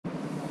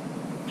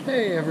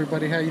Hey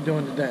everybody, how you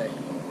doing today?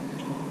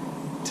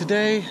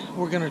 Today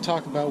we're going to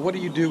talk about what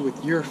do you do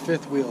with your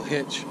fifth wheel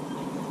hitch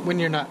when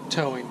you're not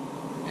towing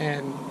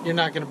and you're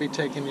not going to be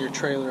taking your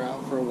trailer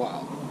out for a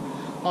while.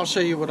 I'll show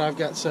you what I've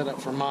got set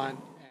up for mine.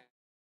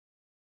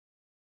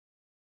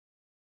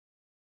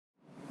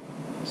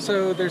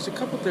 So there's a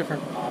couple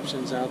different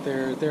options out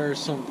there. There are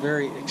some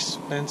very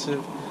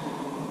expensive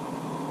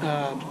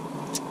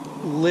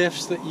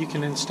lifts that you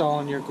can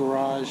install in your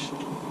garage.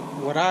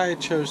 What I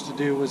chose to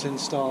do was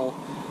install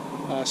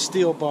a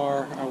steel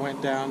bar. I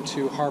went down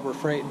to Harbor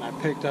Freight and I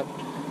picked up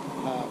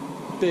a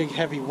big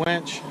heavy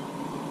winch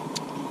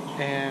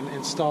and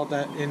installed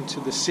that into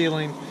the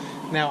ceiling.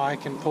 Now I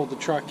can pull the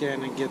truck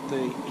in and get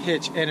the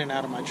hitch in and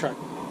out of my truck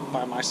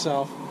by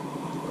myself.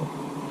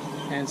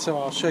 And so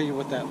I'll show you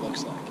what that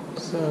looks like.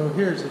 So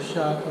here's a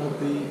shot of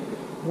the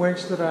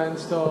winch that I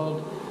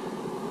installed,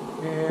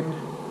 and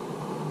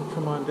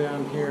come on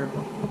down here.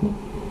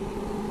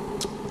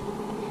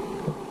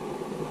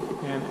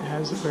 And it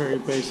has a very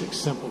basic,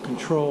 simple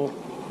control,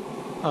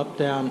 up,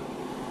 down,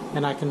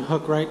 and I can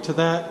hook right to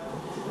that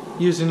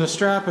using a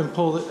strap and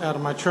pull it out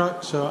of my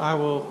truck. So I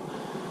will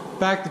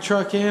back the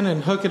truck in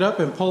and hook it up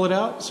and pull it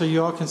out so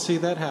you all can see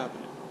that happen.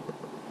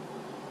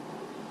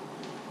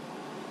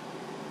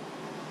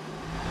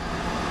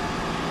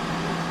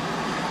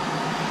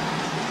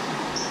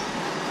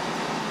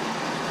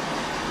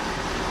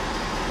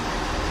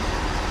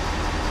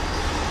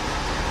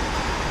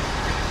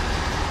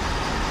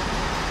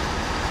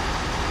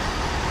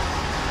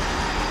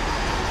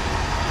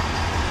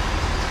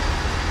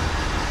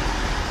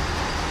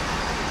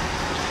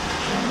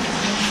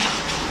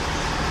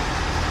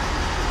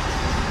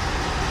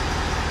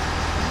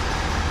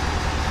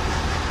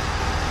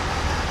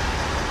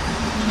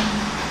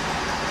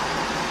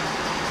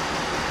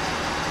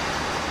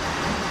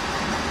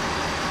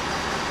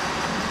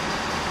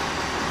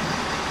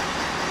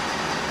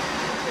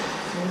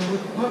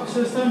 With the pump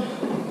system,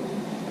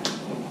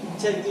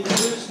 take these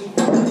loose and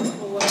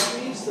pull out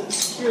these that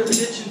secure the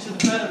hitch into the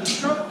bed of the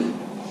truck.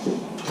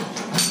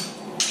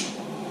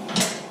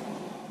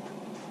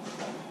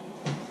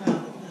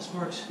 Found that this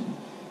works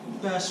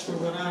best for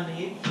what I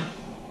need.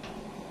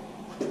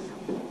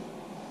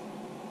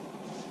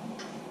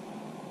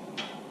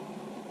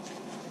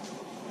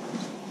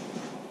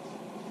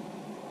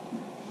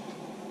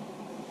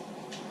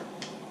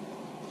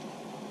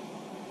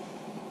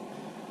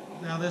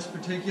 Now this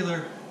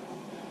particular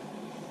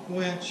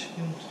winch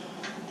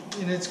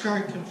in its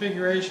current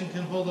configuration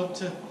can hold up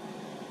to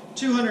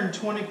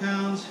 220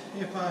 pounds.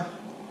 If I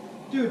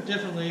do it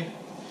differently,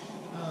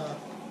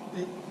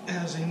 it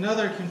has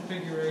another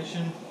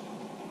configuration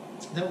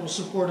that will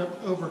support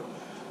up over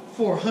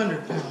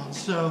 400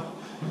 pounds, so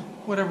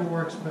whatever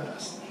works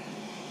best.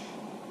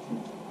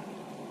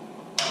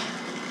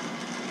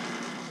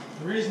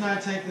 The reason I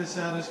take this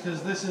out is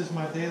because this is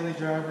my daily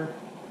driver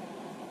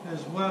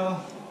as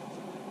well,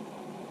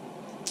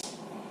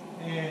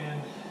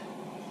 and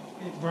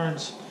it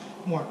burns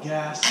more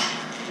gas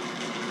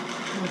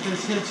with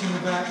this hitch in the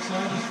back, so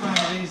I just find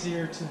it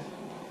easier to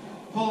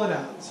pull it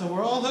out. So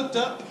we're all hooked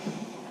up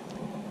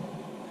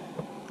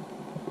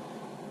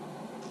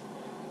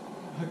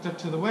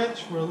to the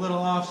winch. We're a little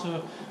off,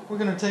 so we're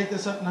going to take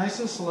this up nice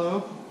and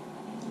slow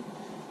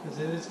because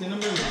it is going to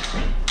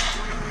move.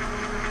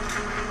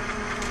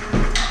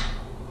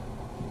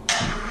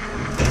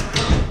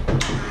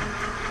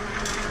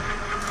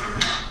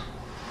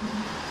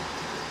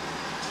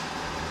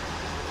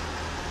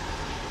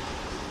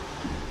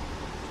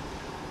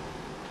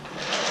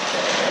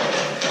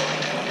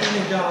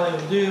 Dolly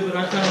will do, but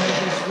I found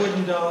that these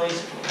wooden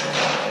dollies,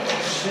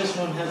 this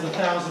one has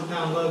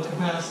 1,000-pound load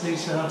capacity,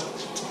 so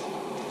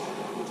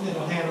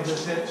it'll handle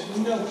this hitch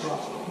no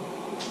problem.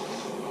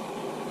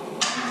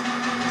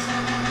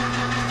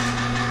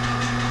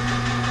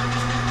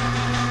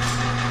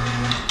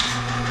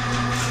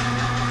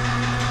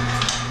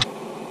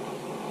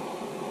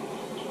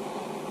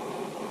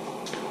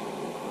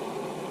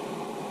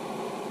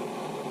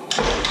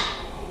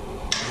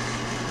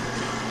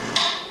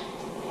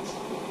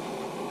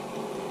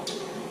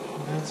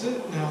 That's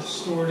it. Now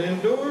stored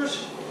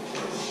indoors.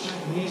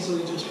 I can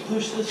easily just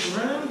push this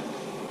around.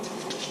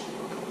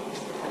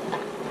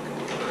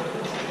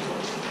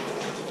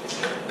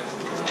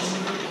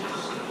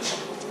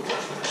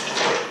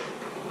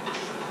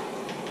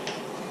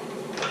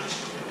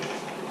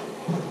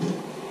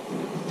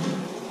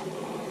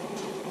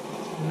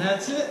 And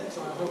that's it.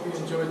 So I hope you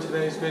enjoyed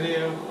today's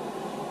video.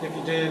 If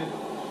you did,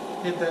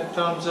 hit that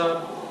thumbs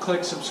up,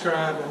 click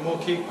subscribe, and we'll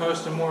keep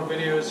posting more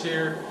videos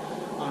here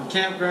on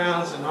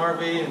campgrounds and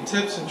RV and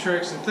tips and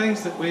tricks and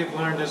things that we've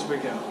learned as we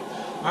go.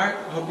 Alright,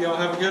 I hope you all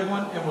have a good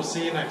one, and we'll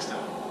see you next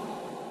time.